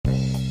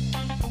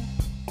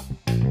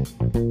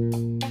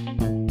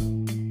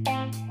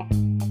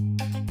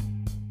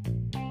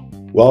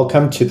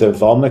Welcome to the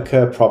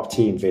Valmika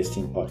Property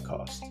Investing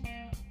Podcast,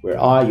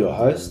 where I, your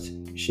host,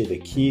 share the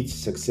key to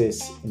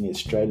success in the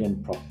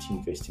Australian property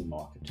investing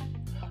market.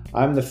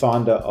 I'm the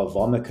founder of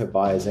Valmika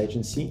Buyers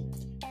Agency.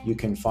 You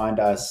can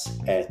find us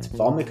at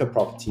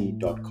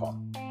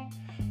valmikaproperty.com.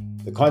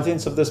 The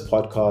contents of this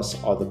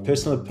podcast are the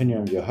personal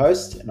opinion of your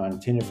host and are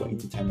intended for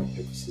entertainment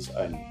purposes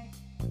only.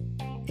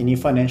 Any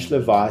financial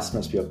advice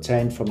must be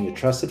obtained from your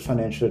trusted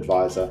financial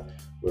advisor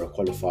or a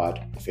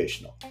qualified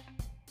professional.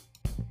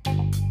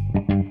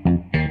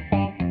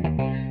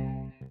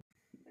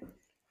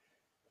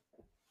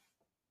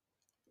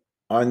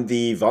 On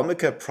the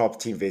Valmika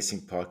Property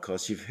Investing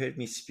Podcast, you've heard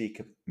me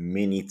speak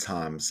many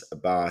times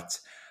about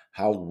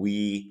how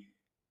we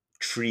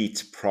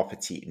treat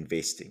property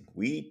investing.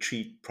 We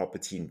treat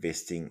property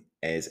investing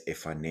as a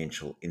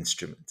financial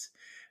instrument.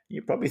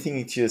 You're probably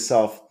thinking to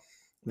yourself,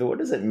 what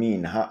does it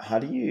mean? How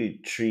do you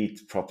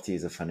treat property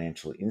as a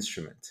financial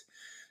instrument?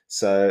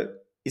 So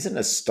isn't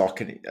a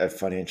stock a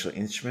financial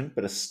instrument?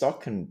 But a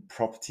stock and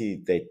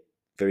property, they're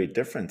very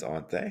different,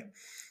 aren't they?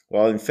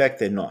 Well, in fact,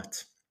 they're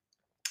not.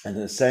 And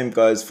the same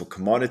goes for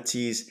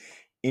commodities,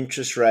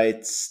 interest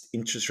rate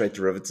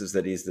derivatives,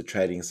 that is the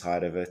trading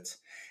side of it,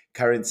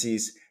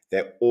 currencies.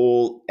 They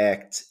all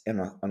act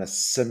on a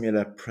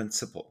similar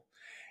principle.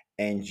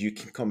 And you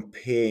can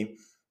compare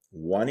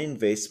one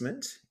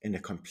investment in a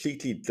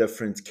completely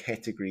different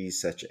category,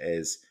 such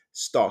as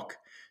stock,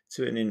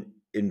 to an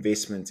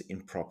investment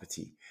in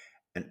property.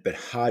 But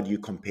how do you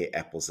compare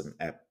apples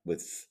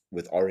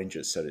with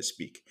oranges, so to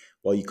speak?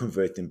 Well, you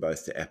convert them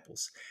both to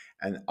apples.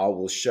 And I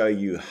will show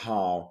you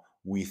how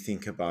we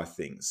think about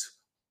things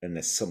in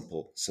a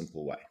simple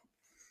way.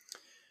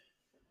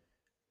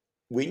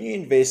 When you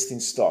invest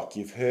in stock,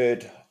 you've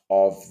heard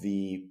of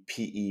the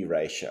PE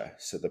ratio,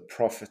 so the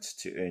profit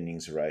to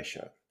earnings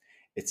ratio.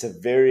 It's a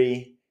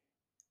very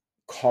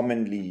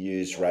commonly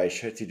used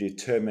ratio to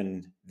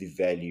determine the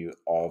value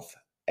of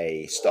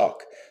a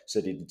stock. So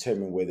to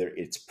determine whether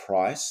it's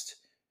priced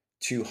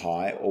too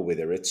high or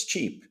whether it's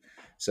cheap.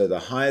 So the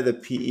higher the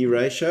PE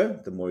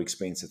ratio, the more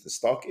expensive the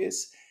stock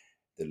is.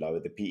 The lower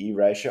the PE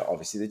ratio,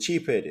 obviously the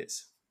cheaper it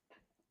is.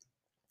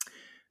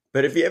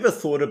 But have you ever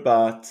thought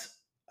about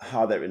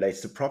how that relates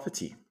to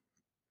property?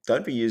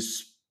 Don't we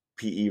use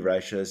PE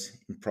ratios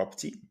in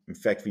property? In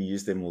fact, we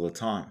use them all the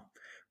time.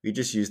 We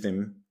just use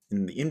them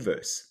in the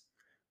inverse.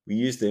 We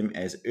use them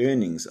as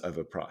earnings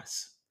over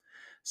price.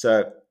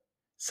 So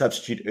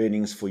substitute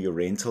earnings for your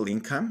rental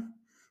income,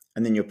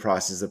 and then your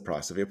price is the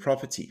price of your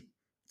property.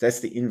 That's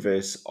the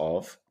inverse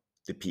of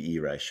the PE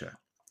ratio.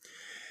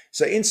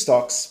 So in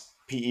stocks,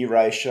 PE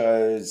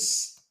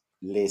ratios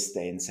less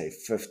than, say,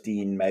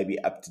 15, maybe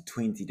up to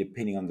 20,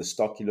 depending on the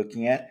stock you're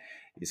looking at,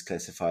 is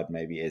classified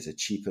maybe as a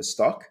cheaper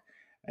stock.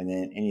 And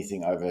then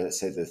anything over,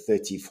 say, the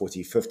 30,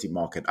 40, 50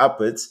 market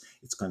upwards,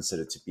 it's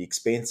considered to be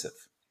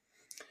expensive.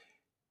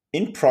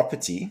 In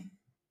property,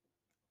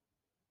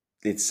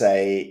 let's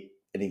say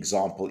an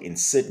example in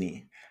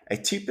Sydney, a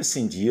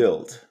 2%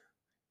 yield,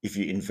 if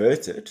you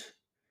invert it,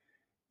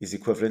 is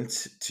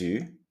equivalent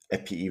to a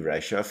PE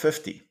ratio of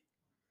 50.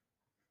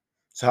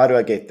 So how do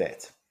I get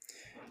that?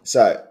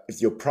 So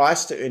if your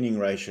price to earning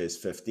ratio is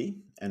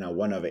 50 and I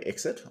 1 over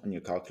exit on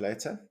your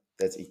calculator,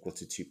 that's equal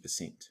to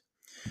 2%.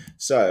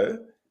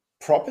 So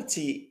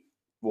property,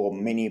 well,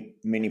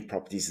 many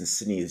properties in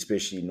Sydney,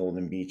 especially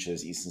northern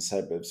beaches, eastern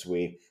suburbs,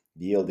 where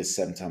the yield is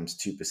sometimes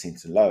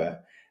 2% and lower,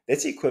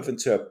 that's equivalent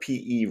to a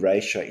PE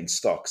ratio in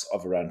stocks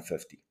of around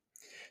 50.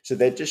 So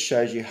that just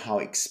shows you how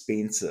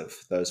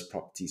expensive those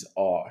properties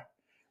are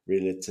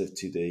relative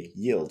to the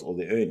yield or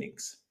the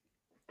earnings.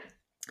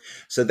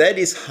 So that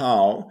is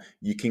how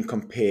you can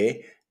compare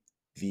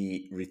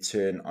the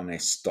return on a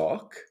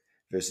stock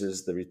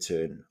versus the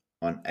return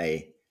on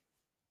a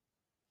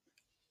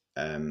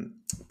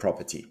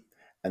property.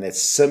 And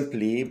that's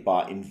simply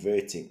by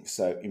inverting.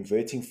 So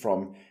inverting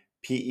from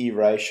PE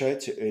ratio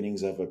to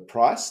earnings over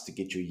price to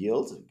get your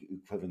yield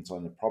equivalent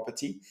on the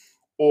property.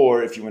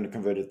 Or if you want to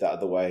convert it the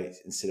other way,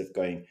 instead of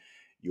going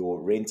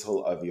your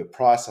rental over your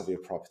price of your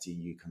property,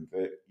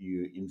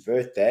 you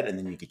invert that, and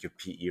then you get your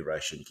PE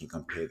ratio. You can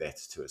compare that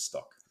to a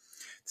stock.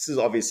 This is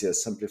obviously a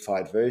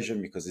simplified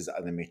version because there's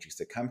other metrics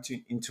that come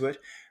into it,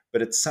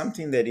 but it's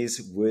something that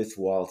is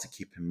worthwhile to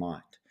keep in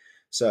mind.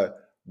 So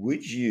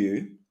would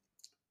you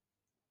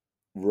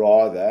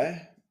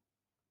rather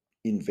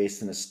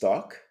invest in a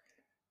stock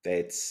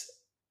that's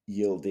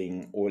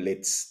yielding, or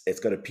it's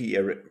got a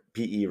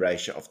PE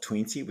ratio of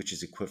 20, which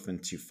is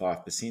equivalent to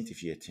 5%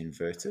 if you had to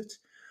invert it?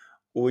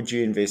 Or would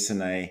you invest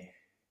in a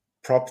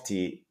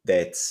property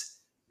that's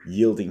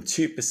yielding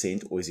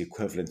 2% or is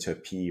equivalent to a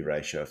PE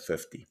ratio of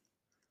 50?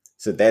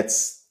 So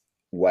that's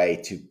a way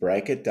to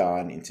break it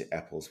down into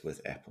apples with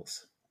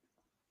apples.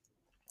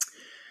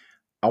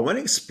 I want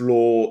to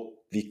explore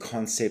the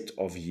concept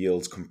of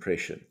yield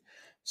compression.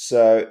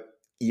 So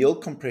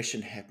yield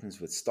compression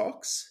happens with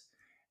stocks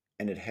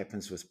and it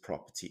happens with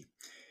property.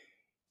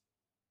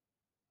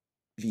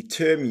 The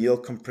term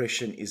yield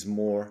compression is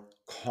more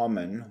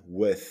common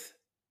with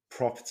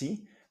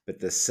property, but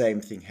the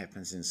same thing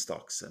happens in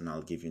stocks. And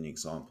I'll give you an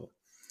example.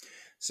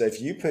 So if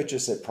you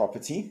purchase a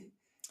property,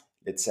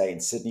 let's say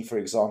in Sydney, for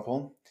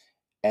example,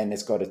 and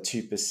it's got a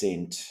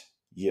 2%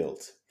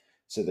 yield.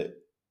 So the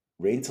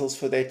rentals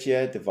for that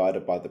year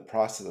divided by the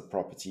price of the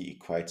property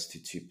equates to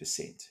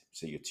 2%.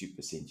 So your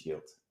 2%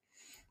 yield.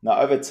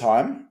 Now, over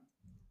time,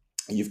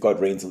 you've got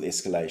rental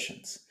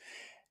escalations.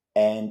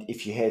 And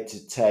if you had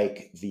to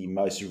take the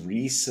most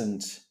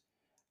recent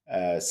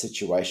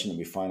situation that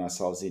we find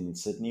ourselves in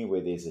Sydney,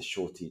 where there's a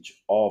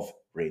shortage of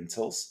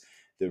rentals,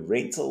 the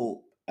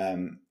rental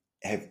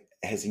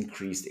has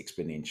increased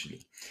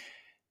exponentially.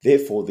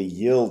 Therefore, the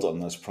yield on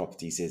those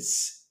properties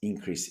has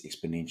increased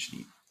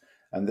exponentially.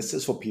 And this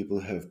is for people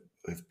who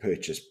have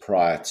purchased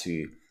prior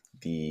to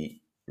the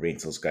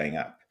rentals going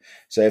up.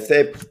 So if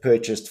they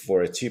purchased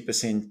for a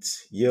 2%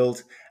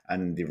 yield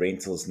and the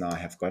rentals now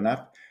have gone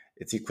up,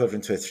 it's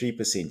equivalent to a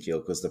 3%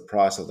 yield because the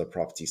price of the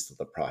property is still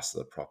the price of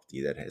the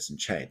property. That hasn't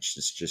changed.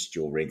 It's just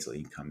your rental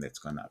income that's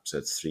gone up. So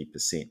it's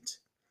 3%.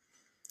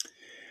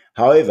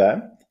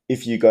 However,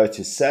 if you go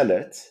to sell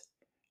it,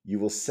 you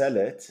will sell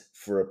it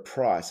for a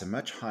price, a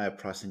much higher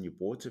price than you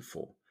bought it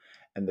for.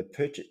 And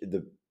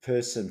the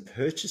person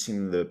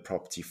purchasing the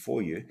property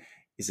for you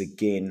is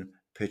again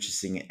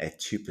purchasing it at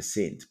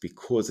 2%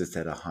 because it's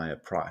at a higher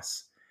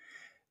price.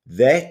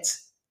 That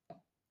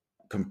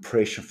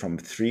compression from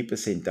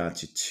 3% down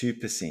to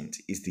 2%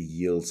 is the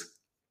yield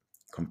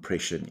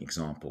compression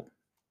example.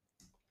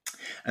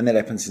 And that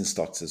happens in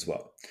stocks as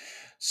well.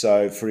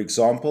 So, for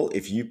example,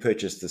 if you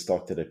purchase the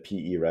stock at a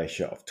PE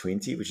ratio of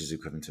 20, which is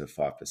equivalent to a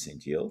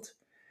 5% yield,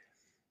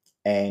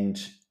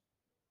 and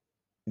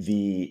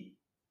the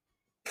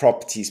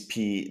property's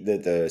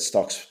the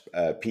stock's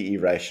PE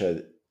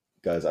ratio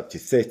goes up to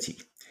 30,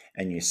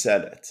 and you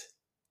sell it,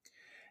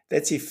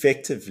 that's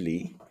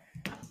effectively,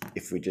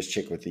 if we just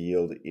check what the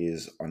yield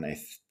is on a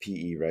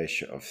PE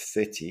ratio of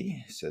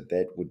 30, so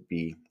that would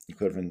be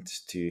equivalent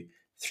to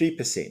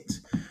 3%.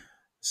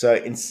 So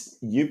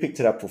you picked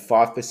it up for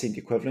 5%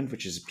 equivalent,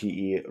 which is a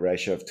PE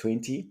ratio of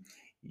 20.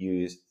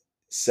 You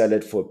sell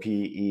it for a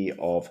PE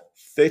of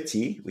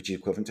 30, which is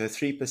equivalent to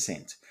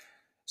 3%.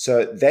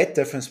 So that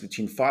difference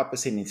between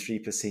 5% and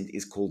 3%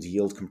 is called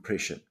yield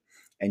compression.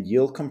 And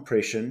yield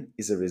compression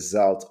is a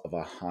result of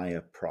a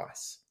higher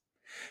price.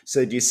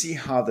 So do you see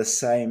how the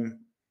same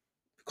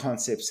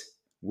concepts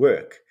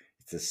work?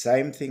 It's the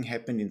same thing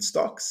happened in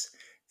stocks.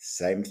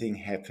 Same thing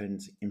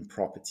happened in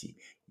property.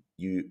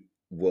 You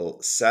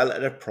will sell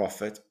at a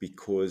profit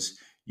because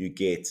you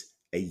get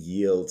a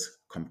yield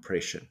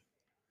compression.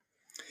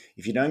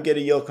 If you don't get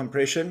a yield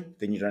compression,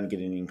 then you don't get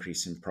an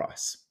increase in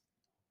price.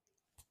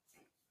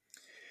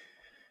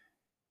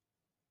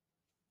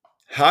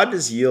 How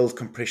does yield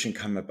compression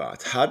come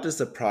about? How does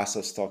the price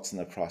of stocks and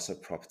the price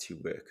of property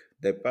work?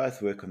 They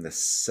both work on the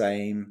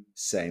same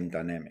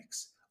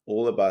dynamics,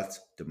 all about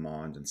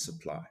demand and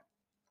supply.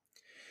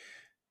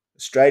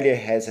 Australia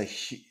has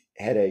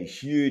had a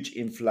huge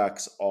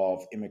influx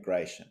of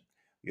immigration.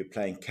 We're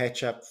playing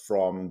catch up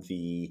from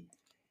the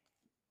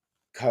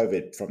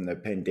COVID, from the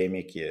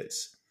pandemic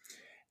years.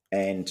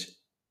 And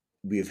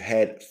we've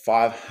had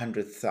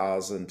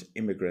 500,000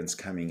 immigrants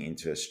coming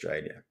into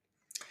Australia.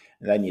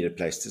 And they need a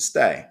place to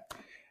stay.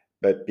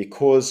 But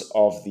because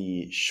of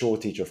the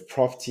shortage of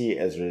property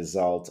as a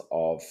result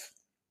of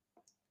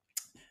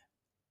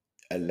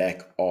a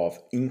lack of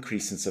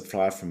increase in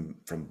supply from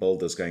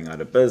builders going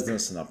out of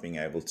business and not being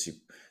able to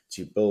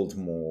build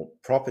more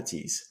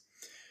properties,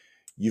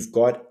 you've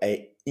got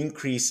an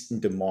increase in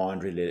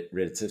demand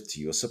relative to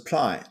your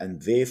supply, and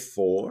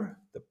therefore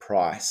the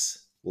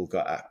price will go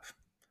up.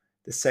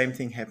 The same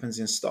thing happens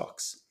in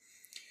stocks.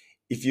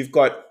 If you've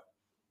got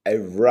a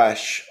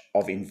rush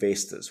of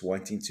investors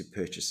wanting to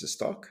purchase a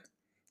stock,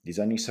 there's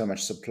only so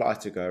much supply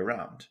to go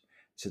around.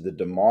 So the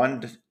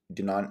demand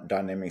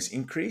dynamics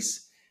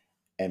increase,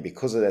 and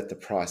because of that, the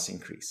price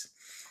increase.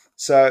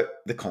 So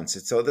the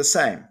concepts are the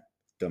same.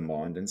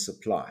 Demand and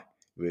supply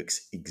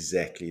works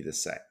exactly the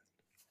same.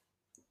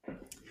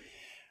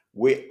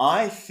 Where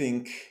I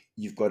think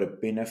you've got a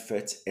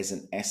benefit as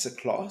an asset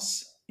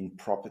class in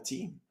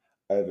property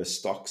over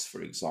stocks,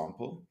 for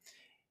example,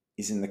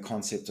 is in the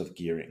concept of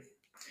gearing.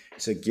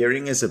 So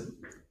gearing is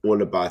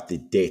all about the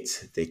debt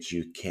that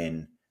you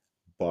can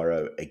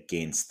borrow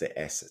against the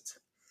asset.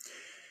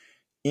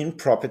 In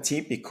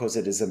property, because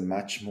it is a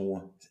much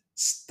more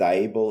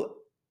stable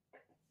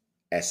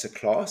asset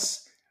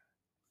class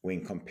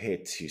when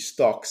compared to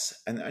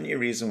stocks, and the only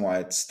reason why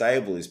it's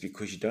stable is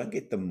because you don't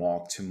get the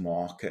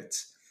mark-to-market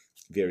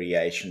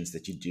variations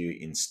that you do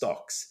in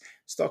stocks.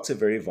 Stocks are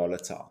very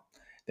volatile.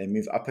 They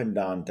move up and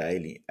down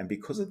daily. And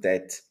because of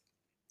that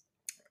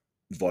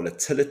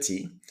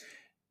volatility,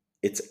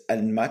 it's a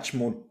much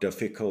more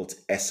difficult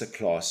asset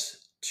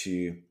class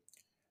to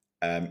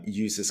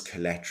use as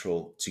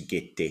collateral to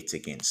get debt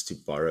against, to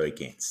borrow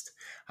against.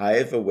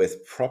 However,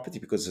 with property,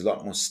 because it's a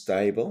lot more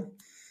stable,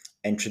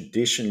 and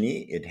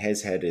traditionally it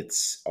has had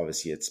its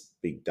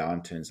big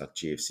downturns like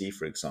GFC,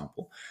 for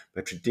example,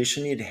 but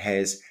traditionally it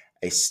has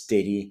a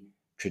steady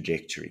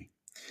trajectory.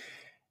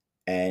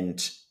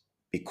 And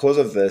because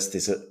of this,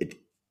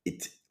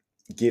 it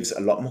gives a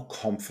lot more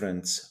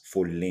confidence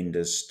for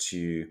lenders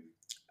to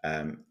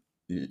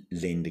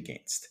lend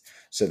against.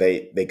 So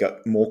they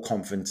got more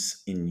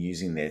confidence in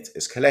using that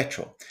as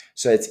collateral.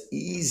 So it's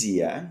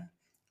easier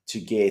to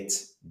get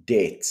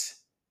debt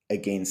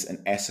against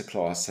an asset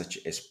class such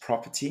as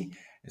property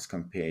as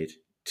compared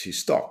to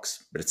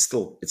stocks, but it's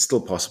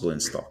still possible in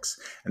stocks.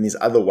 And there's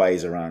other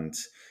ways around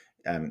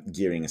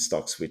gearing in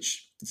stocks,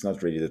 which it's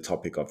not really the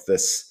topic of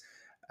this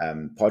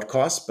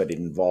podcast, but it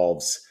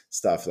involves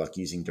stuff like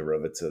using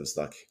derivatives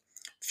like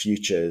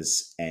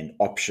futures and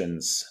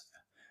options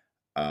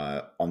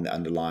on the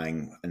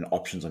underlying, and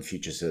options on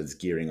futures, so it's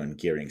gearing on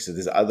gearing. So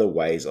there's other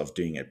ways of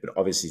doing it, but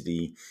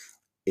obviously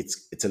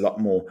it's a lot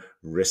more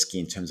risky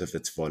in terms of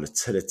its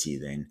volatility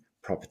than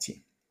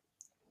property.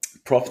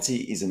 Property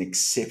is an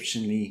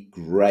exceptionally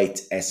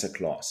great asset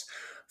class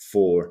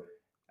for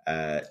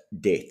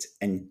debt.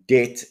 And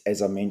debt,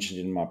 as I mentioned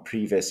in my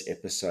previous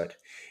episode,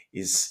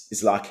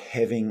 is like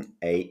having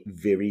a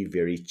very,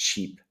 very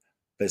cheap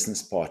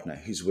business partner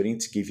who's willing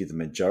to give you the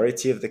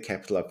majority of the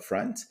capital up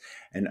front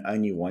and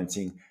only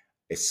wanting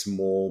a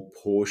small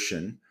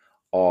portion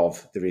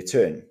of the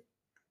return.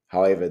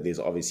 However, there's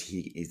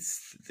obviously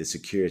the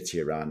security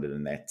around it,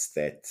 and that's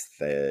that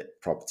the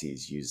property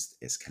is used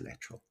as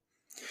collateral.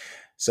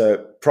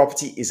 So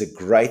property is a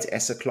great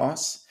asset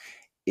class.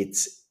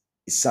 It's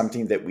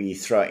something that we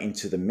throw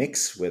into the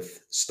mix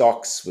with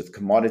stocks, with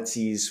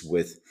commodities,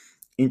 with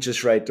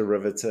interest rate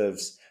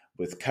derivatives,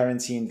 with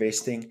currency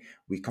investing.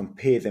 We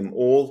compare them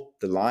all,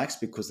 the likes,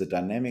 because the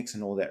dynamics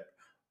and all that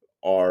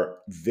are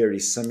very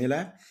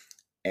similar.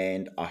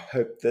 And I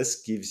hope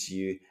this gives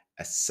you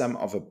some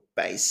of a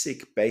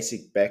basic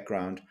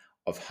background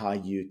of how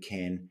you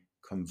can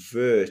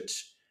convert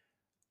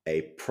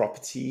a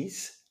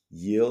property's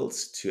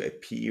yields to a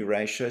PE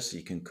ratio so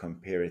you can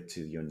compare it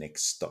to your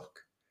next stock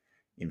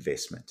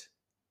investment.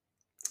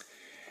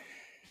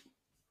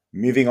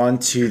 Moving on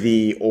to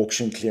the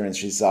auction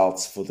clearance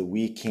results for the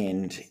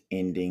weekend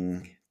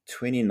ending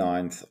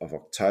 29th of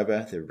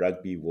October, the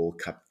Rugby World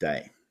Cup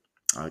day.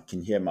 I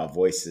can hear my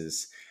voice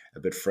is a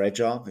bit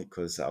fragile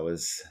because I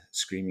was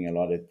screaming a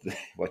lot at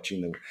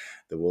watching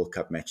the World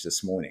Cup match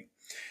this morning.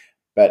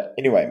 But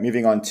anyway,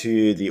 moving on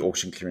to the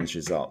auction clearance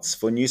results.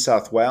 For New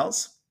South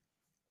Wales,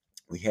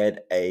 we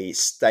had a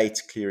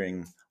state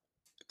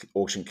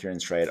auction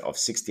clearance rate of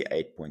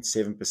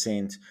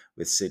 68.7%,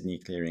 with Sydney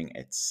clearing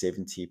at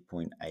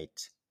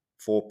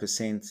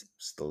 70.84%,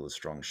 still a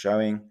strong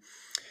showing.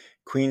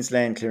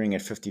 Queensland clearing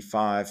at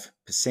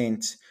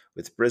 55%,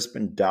 with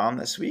Brisbane down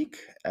this week,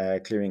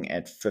 clearing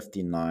at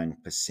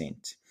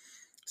 59%.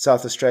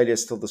 South Australia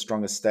is still the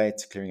strongest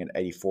state, clearing at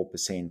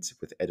 84%,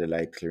 with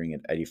Adelaide clearing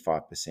at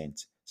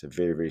 85%. So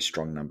very, very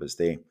strong numbers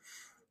there.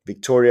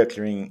 Victoria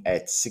clearing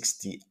at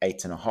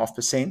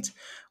 68.5%,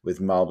 with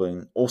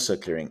Melbourne also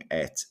clearing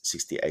at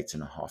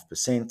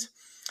 68.5%.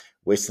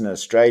 Western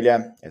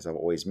Australia, as I've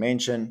always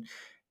mentioned,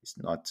 is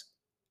not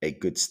a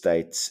good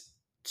state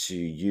to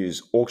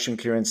use auction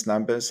clearance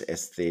numbers,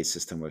 as their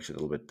system works a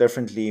little bit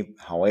differently.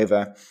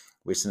 However,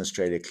 Western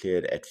Australia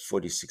cleared at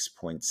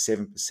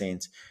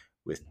 46.7%,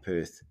 with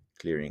Perth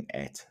clearing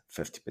at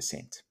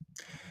 50%.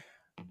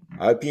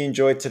 I hope you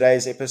enjoyed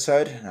today's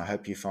episode, and I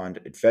hope you found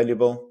it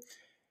valuable.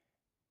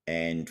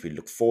 And we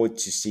look forward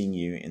to seeing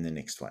you in the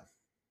next one.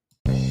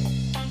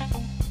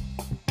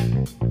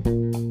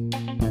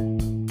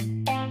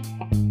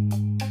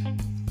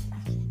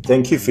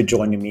 Thank you for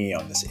joining me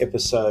on this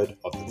episode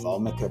of the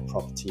Valmika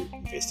Property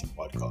Investing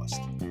Podcast.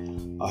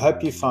 I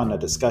hope you found our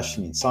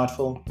discussion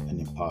insightful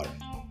and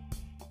empowering.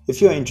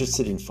 If you're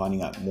interested in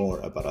finding out more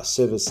about our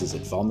services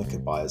at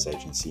Valmika Buyers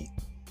Agency,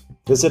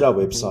 visit our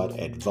website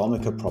at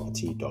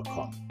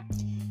valmikaproperty.com.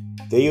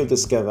 There you'll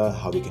discover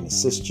how we can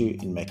assist you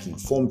in making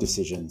informed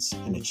decisions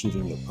and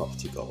achieving your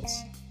property goals.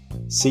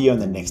 See you on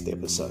the next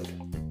episode.